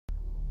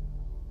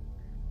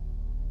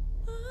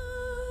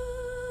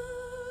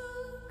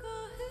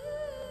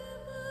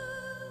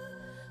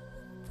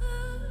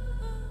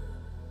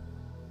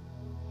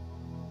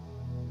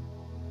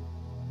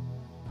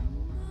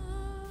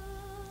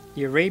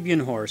The Arabian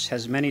horse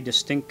has many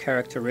distinct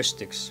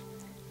characteristics,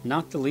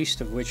 not the least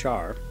of which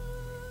are: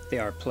 they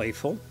are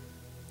playful,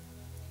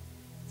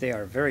 they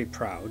are very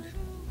proud,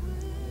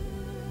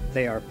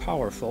 they are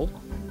powerful,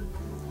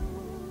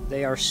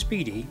 they are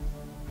speedy,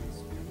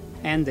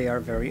 and they are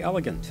very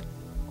elegant.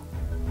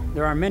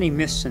 There are many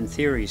myths and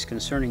theories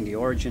concerning the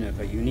origin of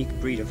a unique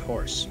breed of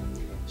horse.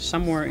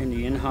 Somewhere in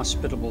the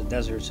inhospitable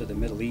deserts of the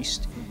Middle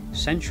East,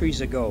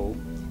 centuries ago,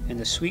 in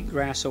the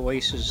sweetgrass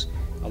oases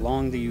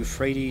along the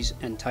Euphrates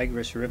and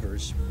Tigris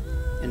rivers,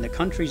 in the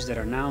countries that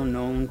are now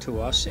known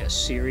to us as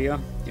Syria,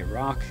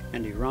 Iraq,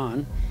 and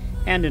Iran,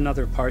 and in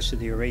other parts of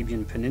the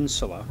Arabian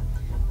Peninsula,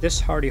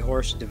 this hardy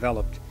horse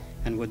developed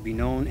and would be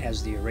known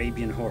as the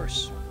Arabian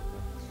horse.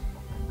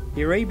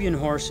 The Arabian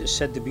horse is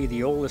said to be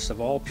the oldest of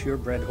all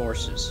purebred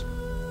horses.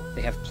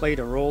 They have played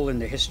a role in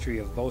the history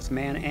of both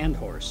man and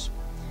horse.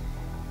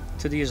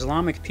 To the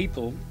Islamic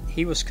people,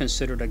 he was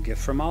considered a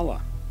gift from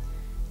Allah.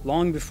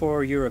 Long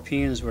before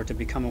Europeans were to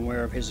become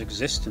aware of his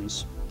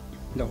existence,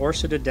 the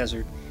horse of the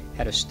desert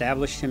had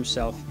established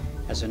himself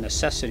as a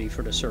necessity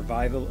for the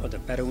survival of the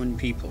Bedouin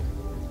people.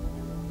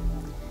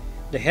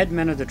 The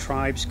headmen of the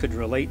tribes could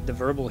relate the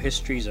verbal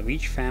histories of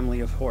each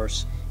family of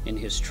horse in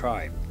his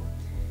tribe.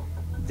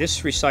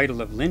 This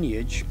recital of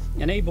lineage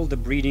enabled the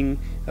breeding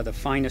of the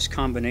finest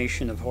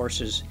combination of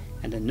horses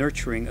and the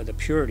nurturing of the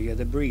purity of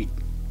the breed.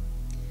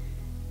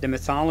 The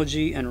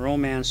mythology and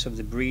romance of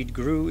the breed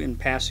grew in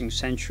passing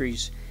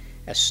centuries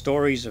as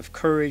stories of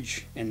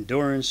courage,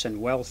 endurance,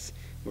 and wealth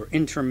were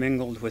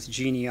intermingled with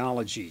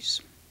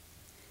genealogies.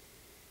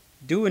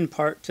 Due in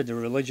part to the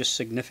religious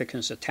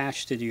significance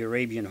attached to the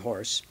Arabian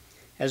horse,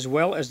 as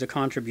well as the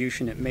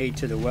contribution it made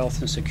to the wealth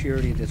and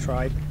security of the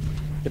tribe,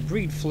 the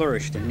breed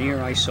flourished in near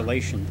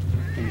isolation,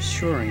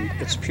 ensuring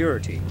its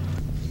purity.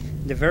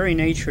 The very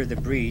nature of the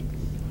breed,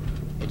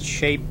 its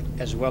shape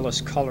as well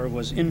as color,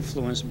 was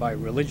influenced by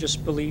religious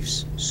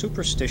beliefs,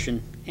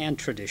 superstition, and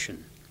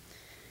tradition.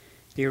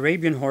 The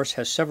Arabian horse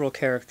has several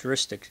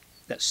characteristics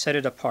that set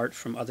it apart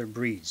from other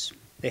breeds.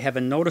 They have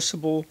a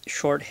noticeable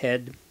short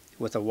head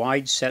with a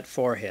wide-set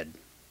forehead.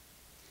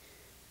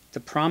 The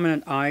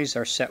prominent eyes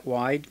are set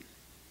wide.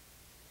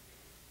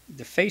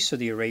 The face of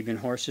the Arabian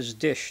horse is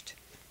dished,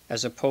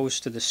 as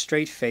opposed to the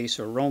straight face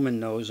or Roman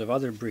nose of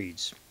other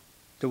breeds.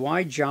 The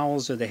wide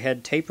jowls of the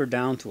head taper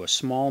down to a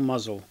small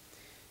muzzle,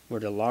 where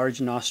the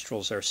large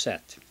nostrils are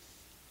set.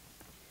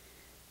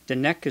 The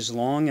neck is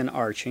long and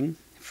arching,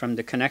 from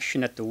the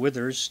connection at the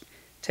withers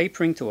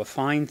tapering to a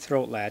fine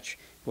throat latch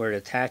where it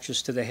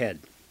attaches to the head.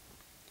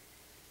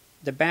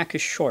 The back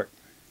is short,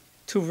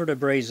 2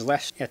 vertebrae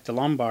less at the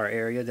lumbar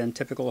area than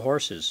typical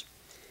horses.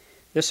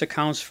 This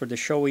accounts for the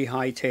showy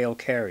high tail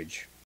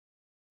carriage.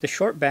 The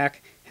short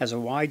back has a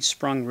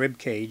wide-sprung rib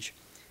cage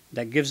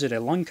that gives it a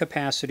lung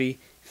capacity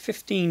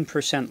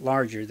 15%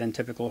 larger than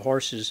typical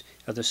horses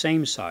of the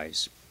same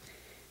size.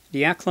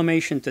 The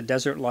acclimation to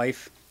desert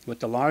life, with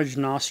the large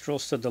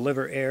nostrils to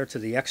deliver air to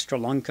the extra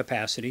lung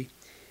capacity,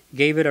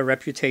 gave it a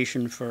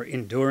reputation for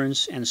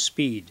endurance and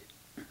speed.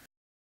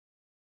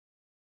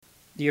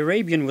 The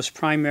Arabian was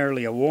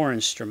primarily a war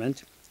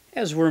instrument,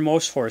 as were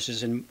most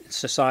horses in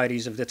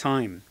societies of the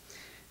time.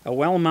 A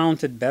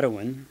well-mounted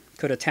Bedouin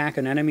could attack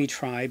an enemy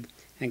tribe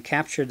and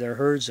capture their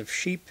herds of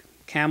sheep,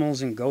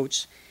 camels, and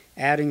goats,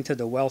 adding to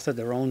the wealth of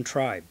their own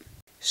tribe.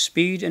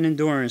 Speed and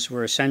endurance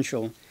were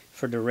essential,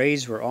 for the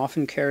raids were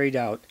often carried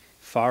out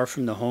far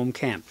from the home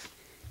camp.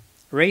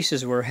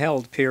 Races were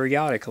held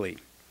periodically.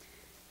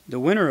 The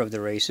winner of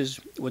the races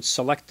would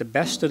select the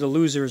best of the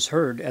loser's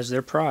herd as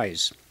their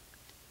prize.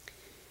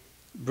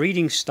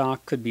 Breeding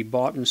stock could be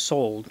bought and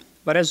sold,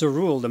 but as a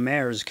rule the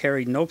mares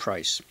carried no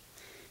price.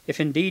 If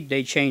indeed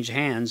they changed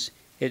hands,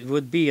 it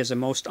would be as a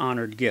most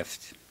honored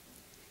gift.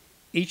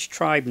 Each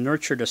tribe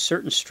nurtured a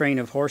certain strain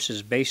of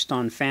horses based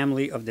on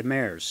family of the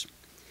mares.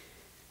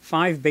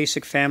 5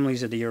 basic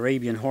families of the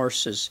Arabian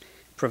horses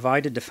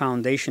provided the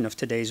foundation of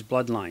today's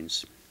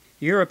bloodlines.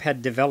 Europe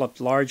had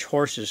developed large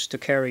horses to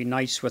carry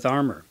knights with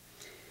armor.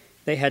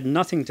 They had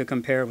nothing to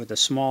compare with the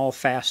small,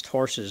 fast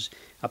horses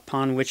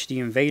upon which the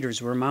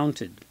invaders were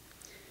mounted.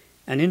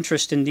 An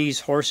interest in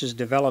these horses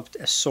developed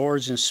as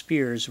swords and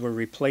spears were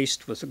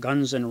replaced with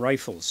guns and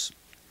rifles.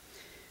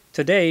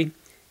 Today,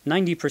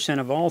 90%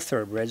 of all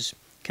thoroughbreds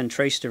can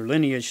trace their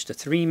lineage to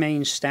 3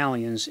 main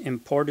stallions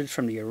imported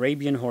from the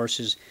Arabian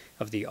horses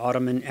of the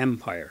Ottoman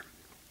Empire.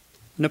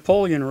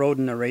 Napoleon rode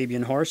an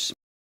Arabian horse,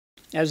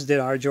 as did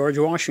our George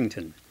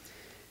Washington.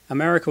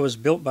 America was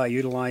built by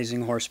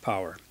utilizing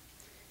horsepower.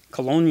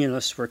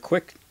 Colonialists were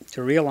quick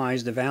to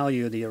realize the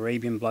value of the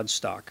Arabian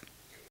bloodstock.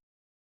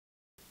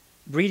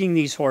 Breeding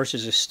these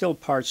horses is still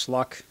parts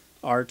luck,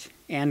 art,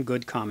 and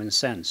good common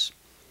sense.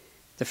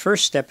 The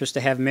first step is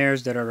to have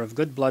mares that are of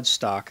good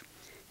bloodstock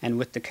and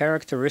with the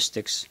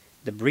characteristics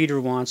the breeder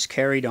wants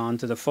carried on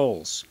to the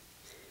foals.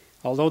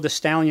 Although the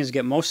stallions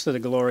get most of the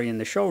glory in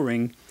the show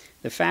ring,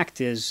 the fact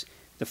is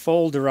the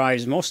foal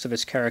derives most of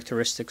its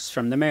characteristics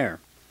from the mare.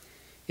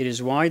 It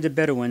is why the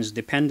Bedouins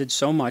depended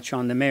so much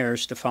on the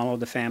mares to follow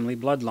the family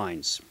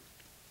bloodlines.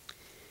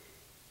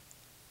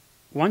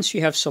 Once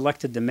you have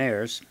selected the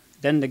mares,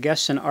 Then the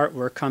guess and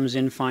artwork comes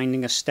in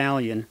finding a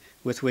stallion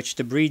with which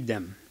to breed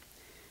them.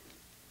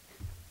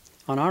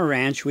 On our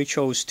ranch, we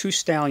chose 2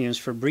 stallions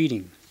for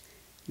breeding.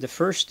 The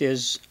first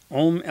is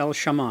El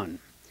Shaman.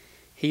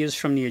 He is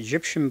from the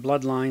Egyptian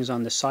bloodlines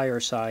on the sire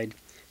side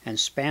and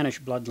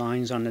Spanish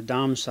bloodlines on the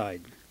dam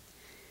side.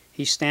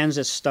 He stands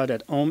as stud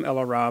at El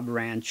Arab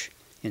Ranch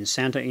in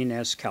Santa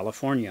Ynez,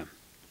 California.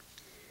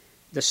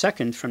 The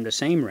second, from the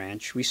same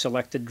ranch, we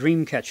selected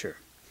Dreamcatcher.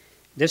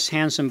 This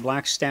handsome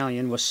black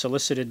stallion was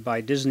solicited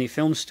by Disney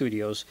Film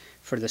Studios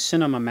for the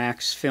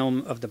Cinemax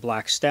film of the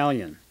Black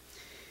Stallion.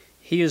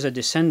 He is a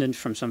descendant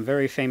from some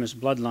very famous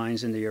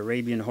bloodlines in the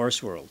Arabian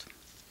horse world.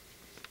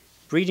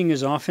 Breeding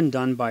is often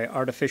done by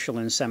artificial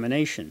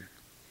insemination.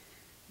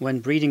 When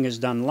breeding is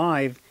done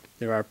live,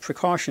 there are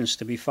precautions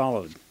to be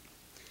followed.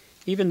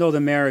 Even though the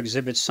mare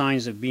exhibits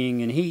signs of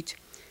being in heat,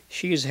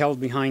 she is held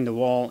behind the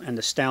wall and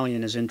the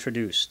stallion is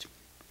introduced.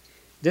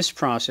 This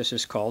process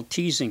is called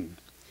teasing.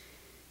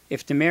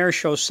 If the mare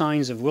shows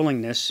signs of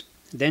willingness,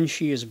 then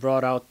she is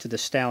brought out to the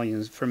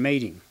stallion for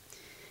mating.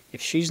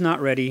 If she's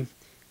not ready,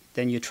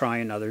 then you try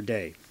another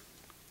day.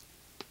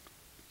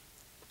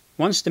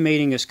 Once the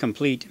mating is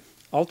complete,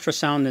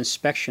 ultrasound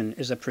inspection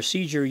is a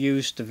procedure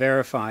used to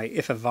verify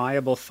if a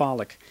viable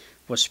follic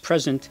was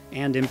present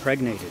and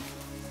impregnated.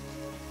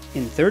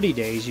 In 30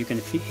 days, you can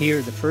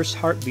hear the first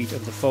heartbeat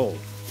of the foal.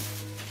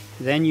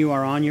 Then you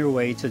are on your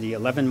way to the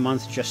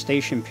 11-month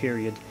gestation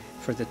period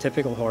for the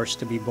typical horse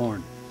to be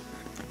born.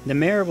 The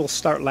mare will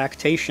start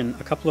lactation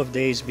a couple of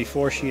days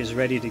before she is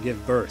ready to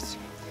give birth.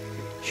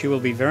 She will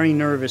be very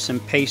nervous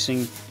and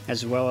pacing,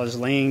 as well as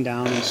laying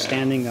down and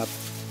standing up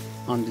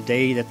on the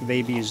day that the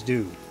baby is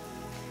due.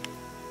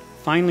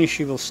 Finally,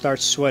 she will start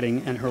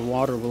sweating and her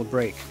water will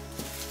break.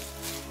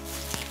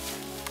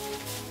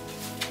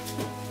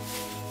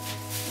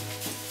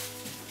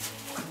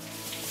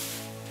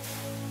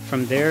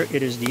 From there,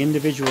 it is the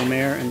individual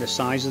mare and the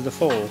size of the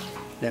foal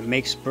that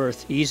makes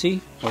birth easy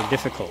or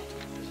difficult.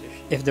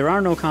 If there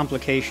are no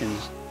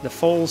complications, the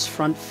foal's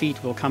front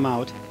feet will come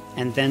out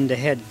and then the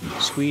head,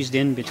 squeezed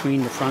in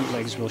between the front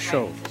legs, will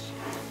show.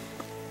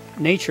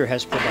 Nature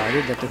has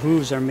provided that the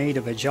hooves are made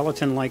of a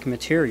gelatin-like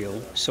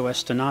material so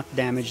as to not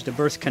damage the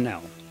birth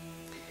canal.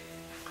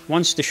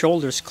 Once the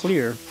shoulders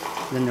clear,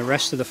 then the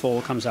rest of the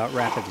foal comes out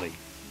rapidly.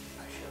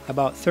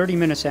 About 30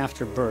 minutes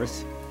after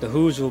birth, the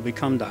hooves will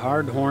become the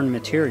hard horn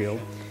material,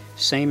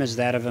 same as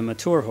that of a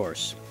mature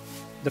horse.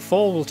 The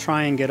foal will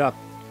try and get up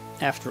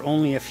after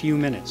only a few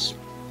minutes.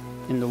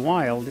 In the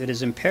wild, it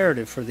is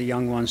imperative for the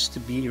young ones to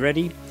be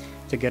ready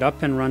to get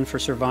up and run for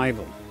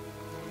survival.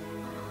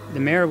 The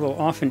mare will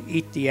often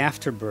eat the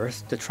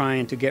afterbirth to try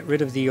and to get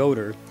rid of the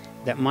odor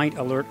that might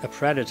alert a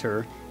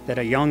predator that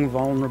a young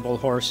vulnerable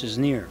horse is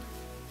near.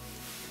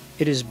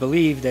 It is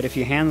believed that if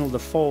you handle the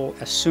foal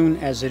as soon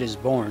as it is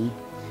born,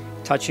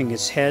 touching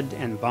its head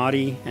and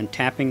body and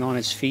tapping on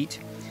its feet,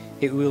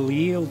 it will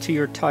yield to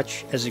your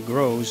touch as it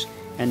grows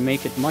and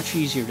make it much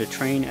easier to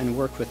train and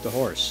work with the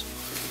horse.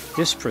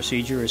 This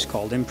procedure is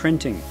called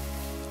imprinting.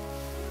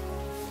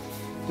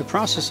 The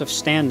process of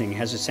standing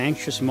has its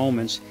anxious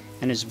moments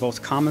and is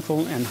both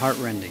comical and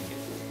heartrending.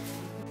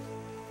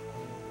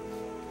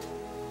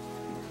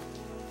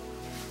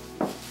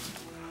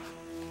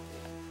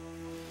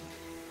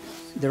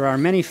 There are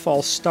many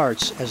false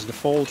starts as the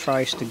foal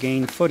tries to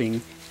gain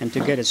footing and to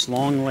get its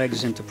long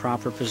legs into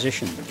proper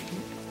position.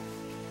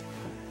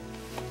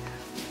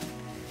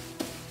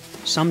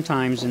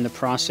 Sometimes in the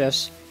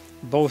process,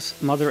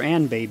 both mother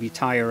and baby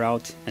tire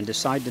out and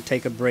decide to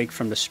take a break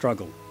from the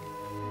struggle.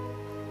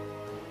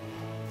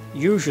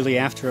 Usually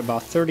after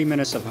about 30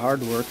 minutes of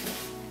hard work,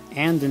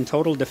 and in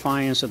total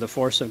defiance of the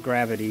force of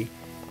gravity,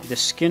 the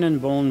skin and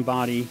bone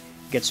body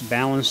gets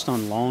balanced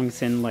on long,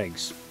 thin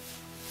legs.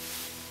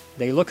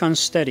 They look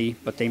unsteady,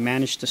 but they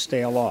manage to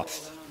stay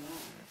aloft.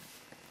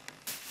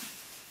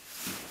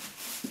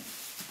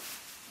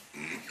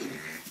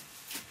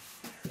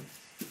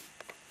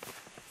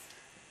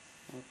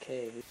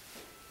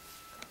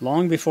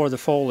 Long before the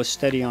foal is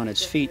steady on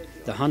its feet,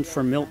 the hunt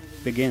for milk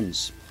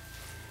begins.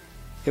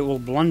 It will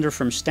blunder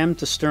from stem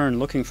to stern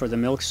looking for the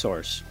milk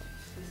source.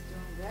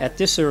 At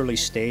this early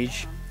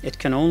stage, it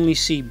can only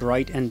see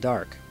bright and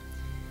dark.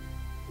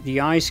 The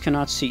eyes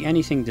cannot see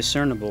anything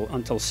discernible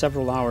until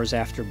several hours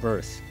after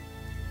birth.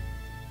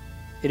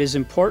 It is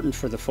important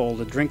for the foal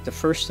to drink the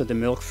first of the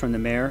milk from the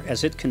mare,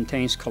 as it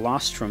contains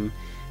colostrum,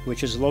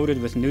 which is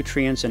loaded with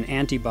nutrients and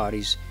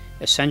antibodies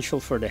essential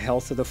for the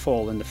health of the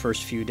foal in the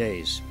first few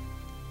days.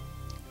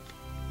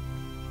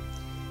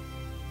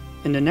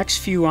 In the next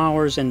few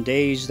hours and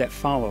days that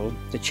follow,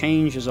 the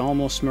change is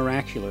almost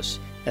miraculous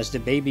as the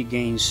baby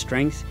gains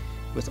strength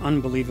with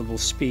unbelievable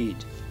speed.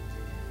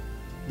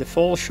 The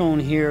foal shown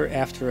here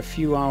after a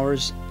few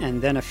hours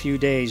and then a few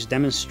days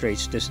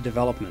demonstrates this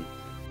development.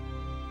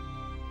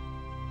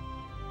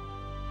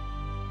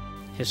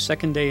 His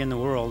second day in the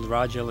world,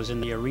 Rajal is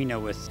in the arena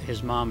with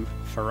his mom,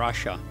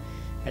 Farasha.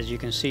 As you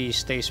can see, he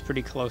stays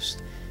pretty close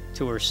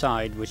to her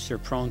side, which they're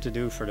prone to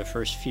do for the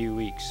first few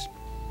weeks.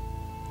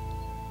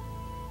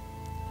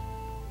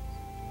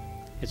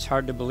 It's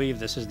hard to believe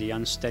this is the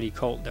unsteady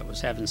colt that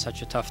was having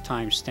such a tough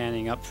time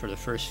standing up for the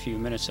first few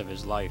minutes of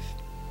his life.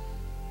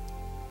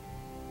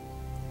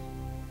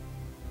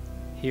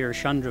 Here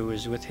Chandru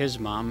is with his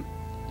mom,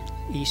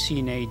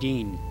 E.C.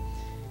 Nadine.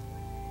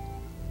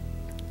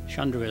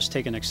 Chandru has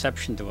taken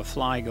exception to a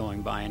fly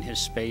going by in his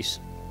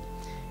space,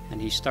 and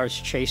he starts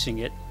chasing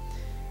it.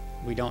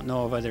 We don't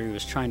know whether he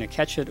was trying to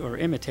catch it or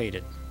imitate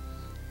it,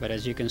 but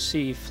as you can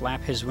see,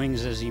 flap his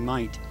wings as he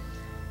might,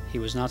 he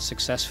was not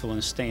successful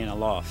in staying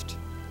aloft.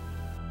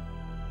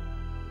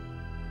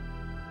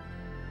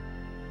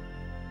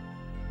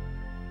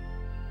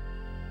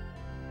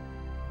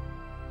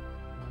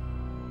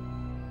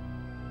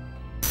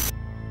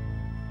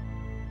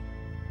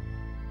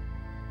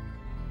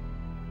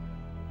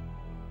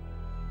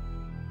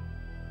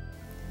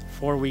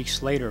 Four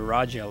weeks later,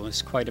 Rajel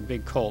is quite a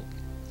big colt.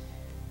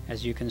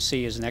 As you can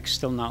see, his neck's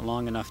still not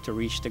long enough to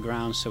reach the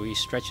ground, so he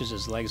stretches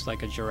his legs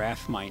like a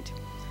giraffe might,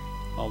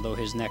 although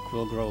his neck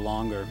will grow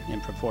longer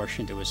in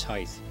proportion to his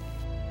height.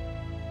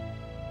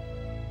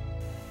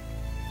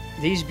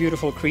 These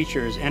beautiful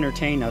creatures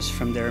entertain us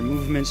from their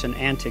movements and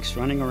antics,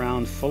 running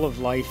around full of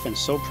life and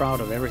so proud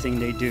of everything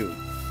they do.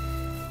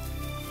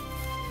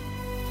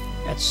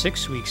 At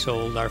 6 weeks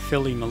old, our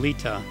filly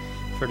Melita,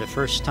 for the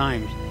first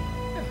time,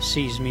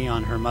 sees me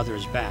on her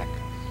mother's back,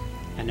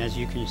 and as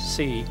you can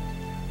see,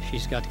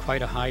 she's got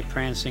quite a high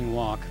prancing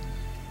walk,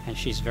 and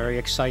she's very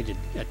excited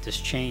at this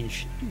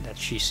change that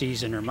she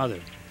sees in her mother.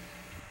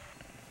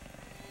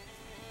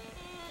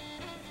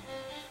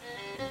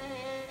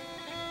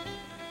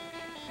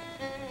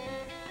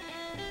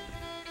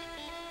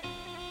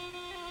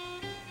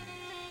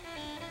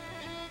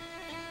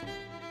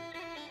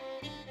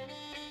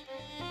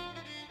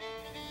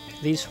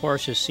 These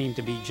horses seem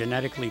to be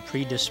genetically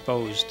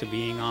predisposed to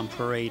being on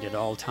parade at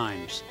all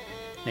times.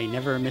 They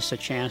never miss a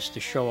chance to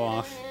show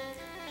off,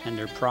 and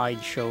their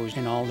pride shows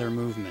in all their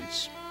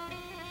movements.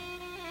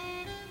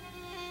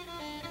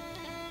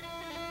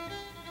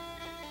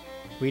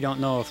 We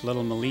don't know if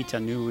little Melita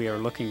knew we are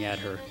looking at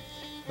her,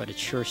 but it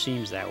sure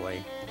seems that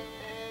way.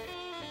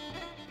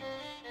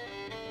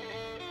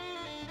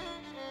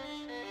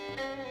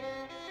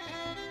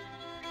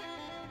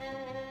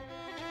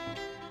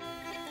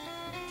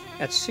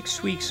 At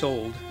 6 weeks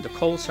old, the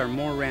colts are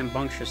more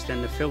rambunctious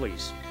than the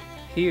fillies.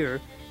 Here,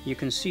 you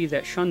can see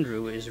that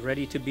Chandru is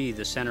ready to be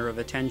the center of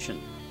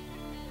attention.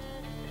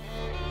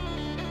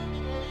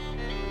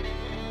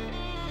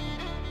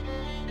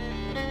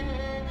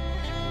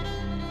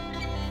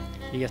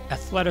 The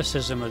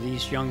athleticism of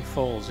these young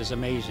foals is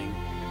amazing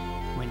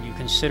when you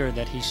consider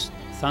that he's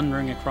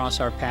thundering across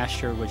our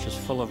pasture, which is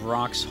full of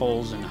rocks,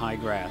 holes, and high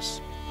grass.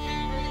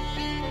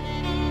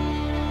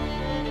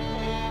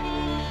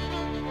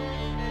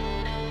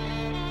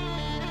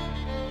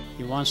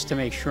 He wants to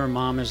make sure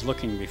Mom is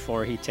looking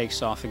before he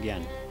takes off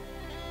again.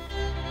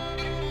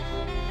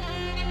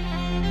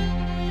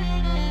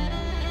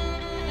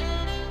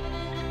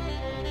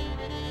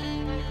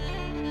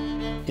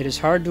 It is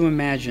hard to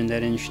imagine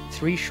that in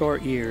 3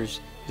 short years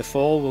the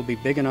foal will be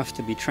big enough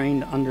to be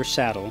trained under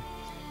saddle,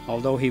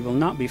 although he will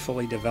not be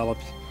fully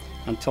developed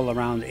until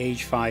around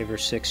age 5 or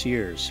 6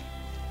 years.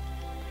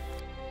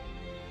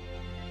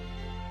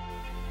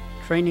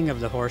 Training of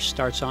the horse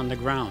starts on the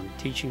ground,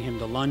 teaching him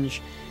to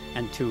lunge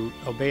and to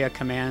obey a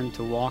command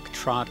to walk,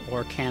 trot,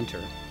 or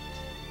canter.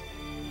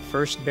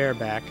 First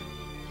bareback,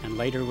 and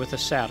later with a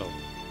saddle.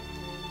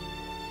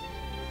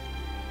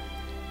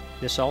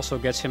 This also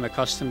gets him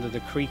accustomed to the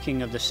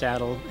creaking of the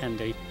saddle and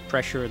the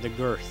pressure of the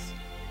girth.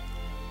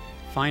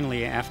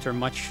 Finally, after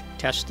much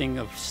testing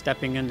of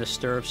stepping in the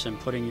stirrups and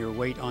putting your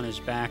weight on his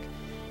back,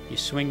 you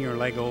swing your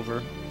leg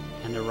over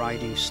and the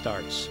riding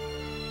starts.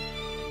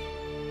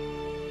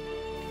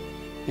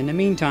 In the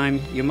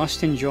meantime, you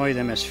must enjoy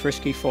them as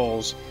frisky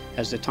foals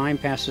as the time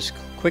passes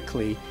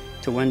quickly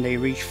to when they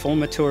reach full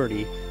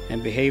maturity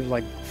and behave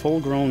like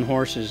full-grown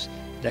horses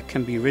that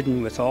can be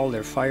ridden with all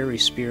their fiery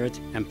spirit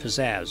and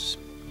pizzazz.